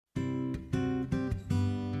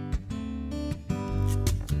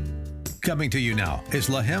Coming to you now is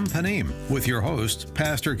Lechem Panim with your host,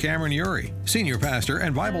 Pastor Cameron Uri, Senior Pastor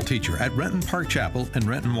and Bible Teacher at Renton Park Chapel in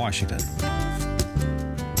Renton, Washington.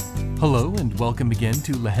 Hello and welcome again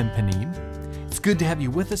to Lechem Panim. It's good to have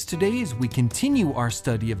you with us today as we continue our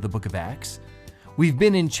study of the book of Acts. We've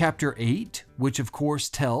been in chapter 8, which of course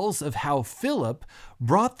tells of how Philip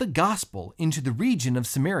brought the gospel into the region of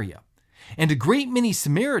Samaria. And a great many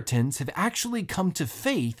Samaritans have actually come to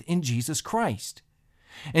faith in Jesus Christ.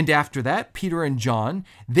 And after that, Peter and John,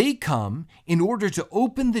 they come in order to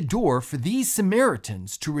open the door for these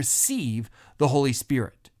Samaritans to receive the Holy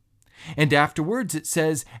Spirit. And afterwards it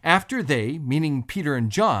says, after they, meaning Peter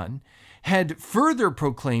and John, had further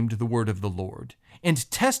proclaimed the word of the Lord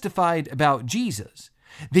and testified about Jesus,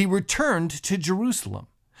 they returned to Jerusalem,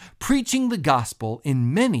 preaching the gospel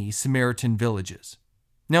in many Samaritan villages.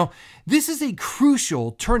 Now, this is a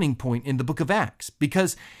crucial turning point in the book of Acts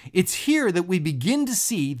because it's here that we begin to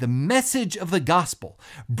see the message of the gospel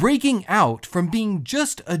breaking out from being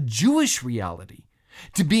just a Jewish reality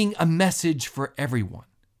to being a message for everyone.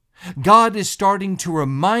 God is starting to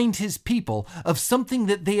remind his people of something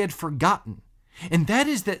that they had forgotten, and that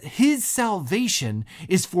is that his salvation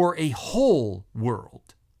is for a whole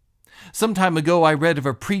world. Some time ago, I read of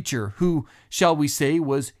a preacher who, shall we say,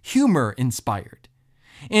 was humor-inspired.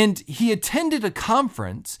 And he attended a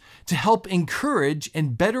conference to help encourage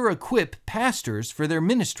and better equip pastors for their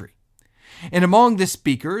ministry. And among the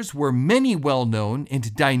speakers were many well-known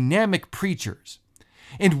and dynamic preachers.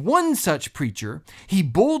 And one such preacher, he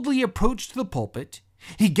boldly approached the pulpit,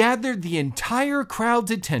 he gathered the entire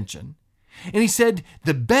crowd's attention, and he said,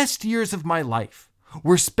 "The best years of my life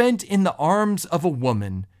were spent in the arms of a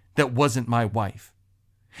woman that wasn't my wife."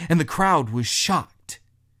 And the crowd was shocked.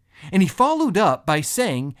 And he followed up by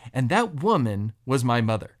saying, "And that woman was my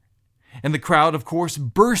mother." And the crowd, of course,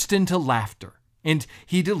 burst into laughter, and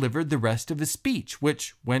he delivered the rest of his speech,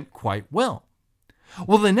 which went quite well.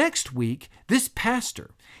 Well, the next week, this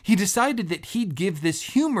pastor, he decided that he'd give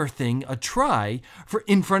this humor thing a try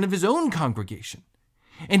in front of his own congregation.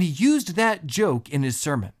 And he used that joke in his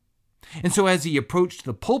sermon. And so as he approached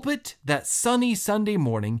the pulpit that sunny Sunday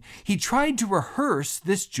morning, he tried to rehearse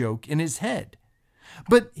this joke in his head.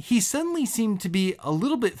 But he suddenly seemed to be a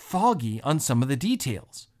little bit foggy on some of the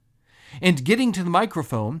details. And getting to the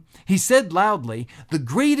microphone, he said loudly, "The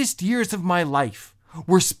greatest years of my life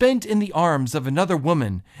were spent in the arms of another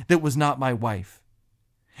woman that was not my wife."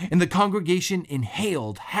 And the congregation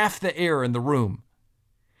inhaled half the air in the room.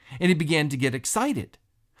 And he began to get excited.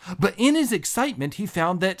 But in his excitement, he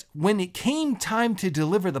found that when it came time to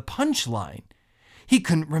deliver the punchline, he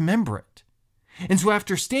couldn't remember it. And so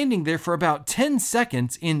after standing there for about 10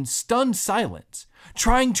 seconds in stunned silence,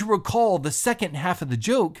 trying to recall the second half of the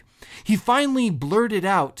joke, he finally blurted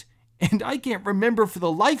out, "And I can't remember for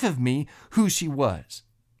the life of me who she was."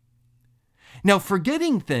 Now,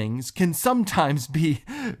 forgetting things can sometimes be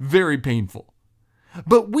very painful.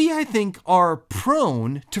 But we, I think, are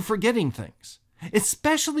prone to forgetting things,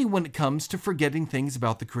 especially when it comes to forgetting things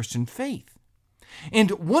about the Christian faith.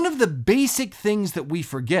 And one of the basic things that we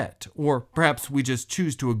forget, or perhaps we just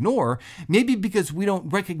choose to ignore, maybe because we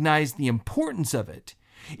don't recognize the importance of it,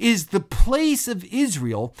 is the place of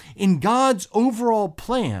Israel in God's overall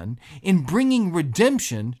plan in bringing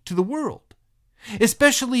redemption to the world.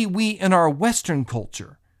 Especially we in our Western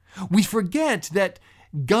culture. We forget that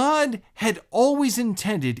God had always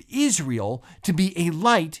intended Israel to be a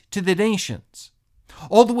light to the nations.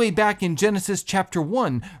 All the way back in Genesis chapter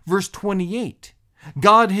 1, verse 28.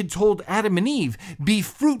 God had told Adam and Eve, "Be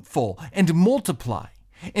fruitful and multiply,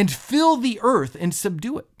 and fill the earth and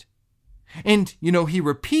subdue it." And, he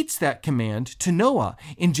repeats that command to Noah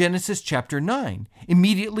in Genesis chapter 9,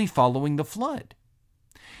 immediately following the flood.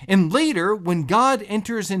 And later, when God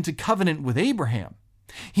enters into covenant with Abraham,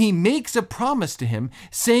 he makes a promise to him,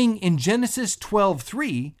 saying in Genesis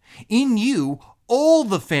 12:3, "In you all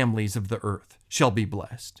the families of the earth shall be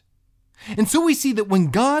blessed." And so we see that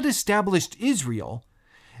when God established Israel,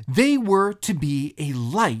 they were to be a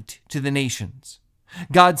light to the nations.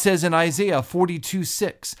 God says in Isaiah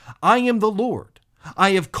 42:6, "I am the Lord.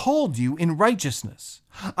 I have called you in righteousness.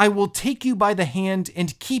 I will take you by the hand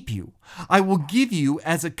and keep you. I will give you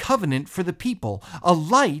as a covenant for the people, a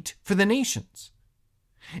light for the nations."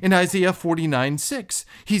 In Isaiah 49:6,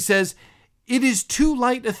 he says, "It is too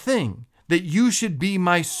light a thing that you should be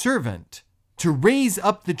my servant, to raise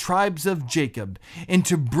up the tribes of Jacob, and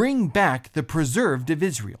to bring back the preserved of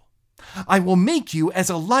Israel. I will make you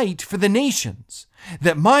as a light for the nations,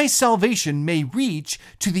 that my salvation may reach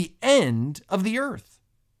to the end of the earth."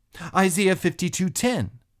 Isaiah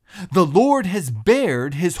 52:10, The Lord has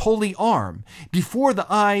bared his holy arm before the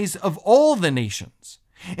eyes of all the nations,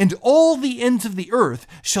 and all the ends of the earth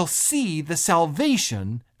shall see the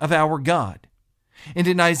salvation of our God. And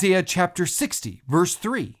in Isaiah chapter 60, verse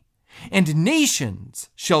 3, and nations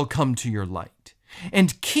shall come to your light,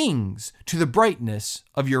 and kings to the brightness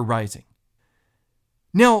of your rising.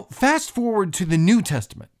 Now, fast forward to the New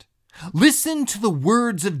Testament. Listen to the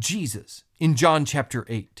words of Jesus in John chapter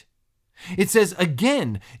 8. It says,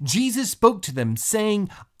 again, Jesus spoke to them, saying,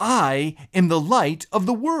 I am the light of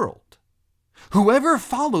the world. Whoever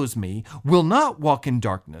follows me will not walk in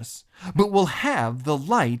darkness, but will have the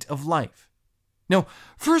light of life. Now,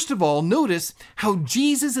 first of all, notice how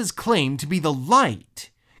Jesus' claim to be the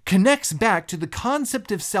light connects back to the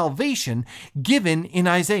concept of salvation given in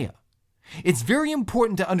Isaiah. It's very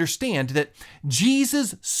important to understand that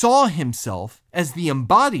Jesus saw himself as the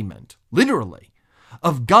embodiment, literally,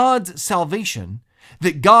 of God's salvation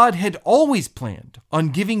that God had always planned on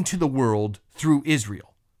giving to the world through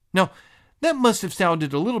Israel. Now, that must have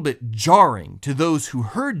sounded a little bit jarring to those who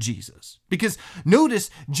heard Jesus, because notice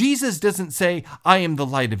Jesus doesn't say, I am the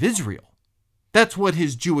light of Israel. That's what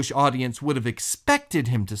his Jewish audience would have expected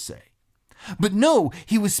him to say. But no,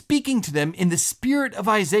 he was speaking to them in the spirit of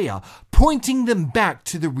Isaiah, pointing them back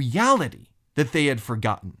to the reality that they had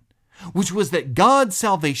forgotten, which was that God's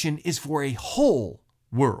salvation is for a whole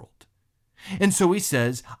world. And so he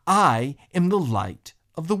says, I am the light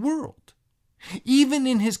of the world. Even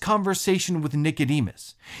in his conversation with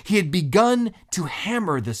Nicodemus, he had begun to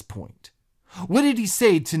hammer this point. What did he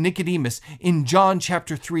say to Nicodemus in John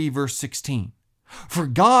chapter 3, verse 16? For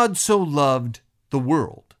God so loved the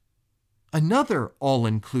world. Another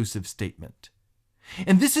all-inclusive statement.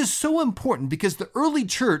 And this is so important because the early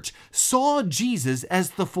church saw Jesus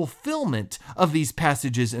as the fulfillment of these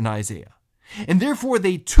passages in Isaiah. And therefore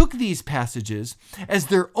they took these passages as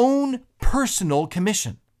their own personal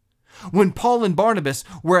commission. When Paul and Barnabas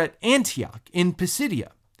were at Antioch in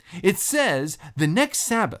Pisidia, it says the next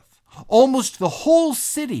Sabbath, almost the whole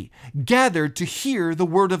city gathered to hear the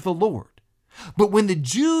word of the Lord. But when the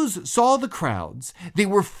Jews saw the crowds, they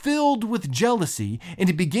were filled with jealousy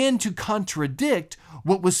and began to contradict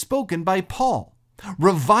what was spoken by Paul,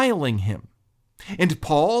 reviling him. And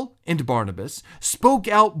Paul and Barnabas spoke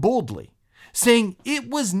out boldly, saying it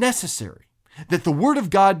was necessary that the word of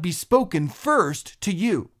God be spoken first to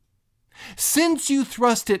you. Since you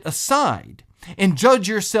thrust it aside and judge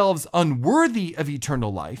yourselves unworthy of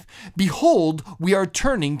eternal life, behold, we are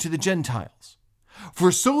turning to the Gentiles.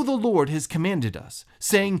 For so the Lord has commanded us,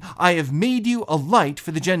 saying, I have made you a light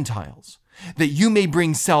for the Gentiles, that you may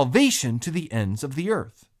bring salvation to the ends of the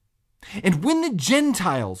earth. And when the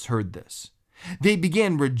Gentiles heard this, they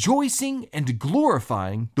began rejoicing and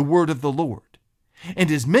glorifying the word of the Lord.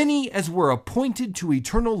 And as many as were appointed to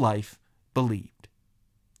eternal life believed.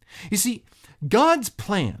 You see, God's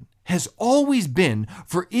plan has always been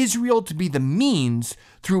for Israel to be the means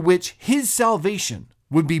through which his salvation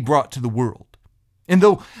would be brought to the world. And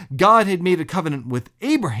though God had made a covenant with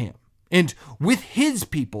Abraham and with his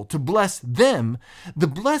people to bless them, the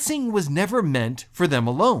blessing was never meant for them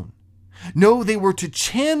alone. No, they were to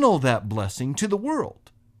channel that blessing to the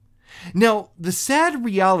world. Now, the sad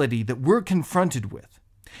reality that we're confronted with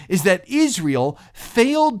is that Israel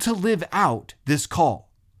failed to live out this call,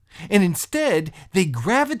 and instead they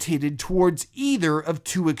gravitated towards either of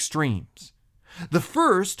two extremes. The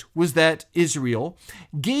first was that Israel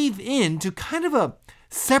gave in to kind of a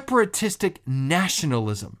separatistic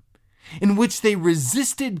nationalism, in which they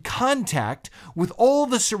resisted contact with all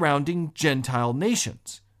the surrounding Gentile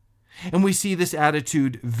nations. And we see this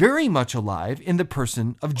attitude very much alive in the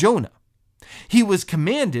person of Jonah. He was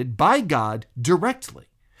commanded by God directly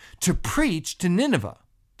to preach to Nineveh,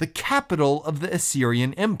 the capital of the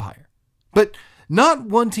Assyrian Empire. But not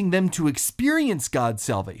wanting them to experience God's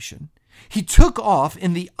salvation, he took off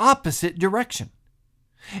in the opposite direction.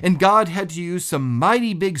 And God had to use some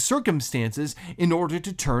mighty big circumstances in order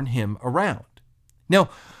to turn him around. Now,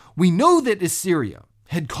 we know that Assyria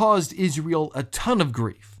had caused Israel a ton of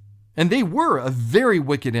grief, and they were a very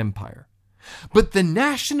wicked empire. But the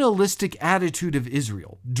nationalistic attitude of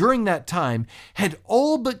Israel during that time had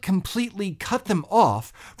all but completely cut them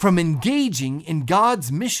off from engaging in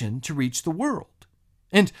God's mission to reach the world.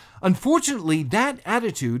 And unfortunately, that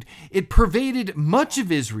attitude, it pervaded much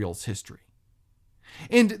of Israel's history.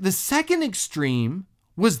 And the second extreme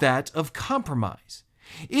was that of compromise.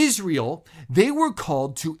 Israel, they were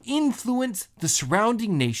called to influence the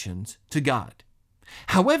surrounding nations to God.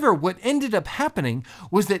 However, what ended up happening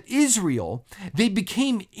was that Israel, they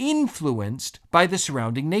became influenced by the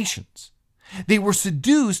surrounding nations. They were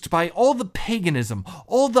seduced by all the paganism,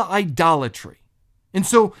 all the idolatry. And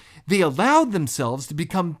so they allowed themselves to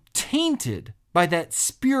become tainted by that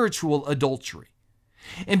spiritual adultery.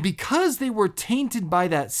 And because they were tainted by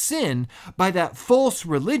that sin, by that false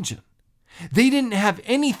religion, they didn't have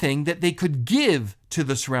anything that they could give to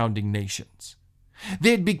the surrounding nations.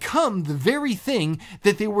 They had become the very thing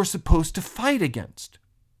that they were supposed to fight against.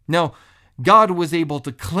 Now, God was able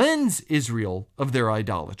to cleanse Israel of their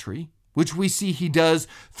idolatry, which we see he does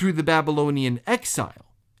through the Babylonian exile,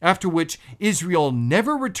 after which Israel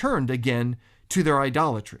never returned again to their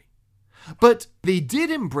idolatry. But they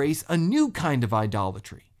did embrace a new kind of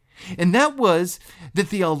idolatry, and that was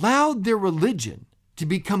that they allowed their religion to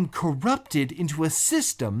become corrupted into a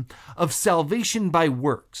system of salvation by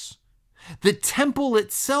works. The temple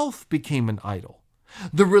itself became an idol.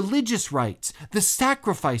 The religious rites, the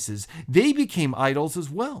sacrifices, they became idols as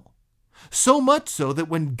well. So much so that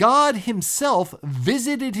when God himself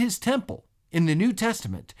visited his temple in the New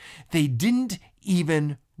Testament, they didn't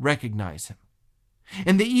even recognize him.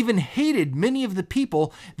 And they even hated many of the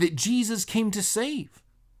people that Jesus came to save.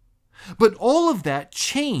 But all of that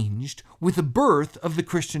changed with the birth of the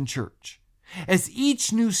Christian church. As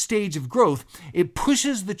each new stage of growth, it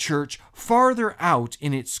pushes the church farther out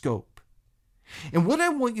in its scope. And what I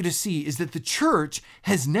want you to see is that the church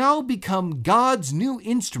has now become God's new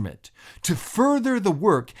instrument to further the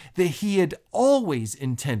work that he had always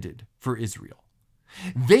intended for Israel.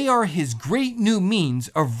 They are his great new means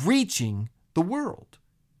of reaching the world.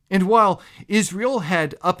 And while Israel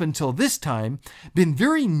had up until this time been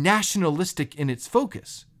very nationalistic in its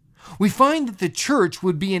focus, we find that the church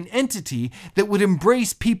would be an entity that would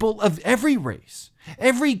embrace people of every race,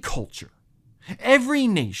 every culture, every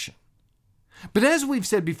nation. But as we've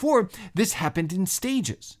said before, this happened in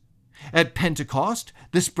stages. At Pentecost,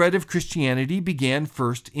 the spread of Christianity began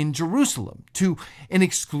first in Jerusalem to an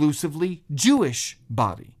exclusively Jewish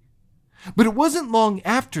body. But it wasn't long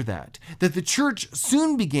after that the church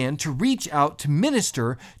soon began to reach out to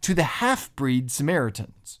minister to the half-breed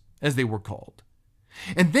Samaritans, as they were called.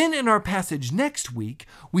 And then in our passage next week,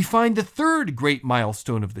 we find the third great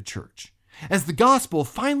milestone of the church, as the gospel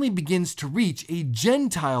finally begins to reach a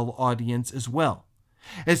Gentile audience as well,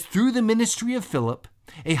 as through the ministry of Philip,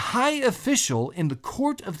 a high official in the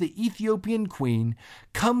court of the Ethiopian queen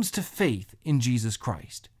comes to faith in Jesus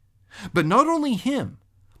Christ. But not only him,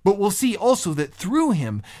 but we'll see also that through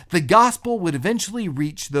him, the gospel would eventually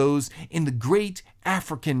reach those in the great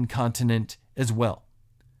African continent as well.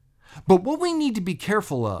 But what we need to be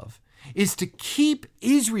careful of is to keep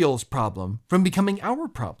Israel's problem from becoming our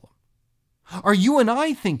problem. Are you and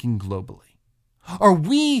I thinking globally? Are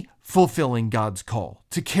we fulfilling God's call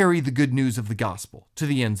to carry the good news of the gospel to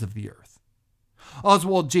the ends of the earth?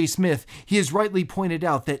 Oswald J. Smith, he has rightly pointed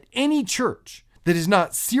out that any church that is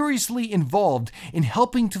not seriously involved in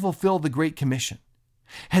helping to fulfill the Great Commission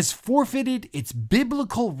has forfeited its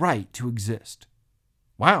biblical right to exist.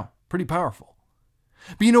 Wow, pretty powerful.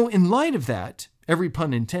 But in light of that, every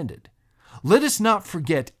pun intended, let us not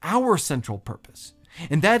forget our central purpose,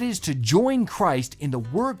 and that is to join Christ in the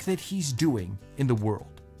work that he's doing in the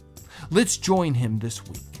world. Let's join him this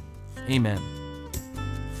week. Amen.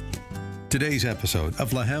 Today's episode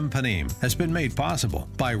of Lechem Panim has been made possible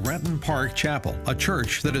by Renton Park Chapel, a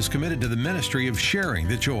church that is committed to the ministry of sharing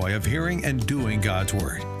the joy of hearing and doing God's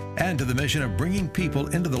Word, and to the mission of bringing people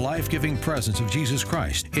into the life-giving presence of Jesus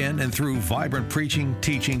Christ in and through vibrant preaching,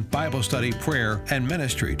 teaching, Bible study, prayer, and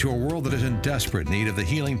ministry to a world that is in desperate need of the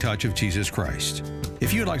healing touch of Jesus Christ.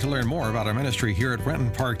 If you'd like to learn more about our ministry here at Renton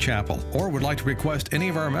Park Chapel, or would like to request any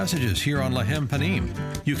of our messages here on Lechem Panim,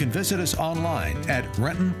 you can visit us online at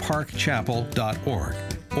rentonparkchapel.org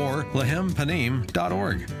or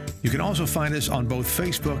lechempanim.org. You can also find us on both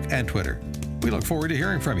Facebook and Twitter. We look forward to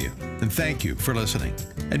hearing from you, and thank you for listening.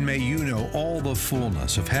 And may you know all the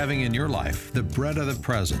fullness of having in your life the bread of the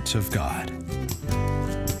presence of God.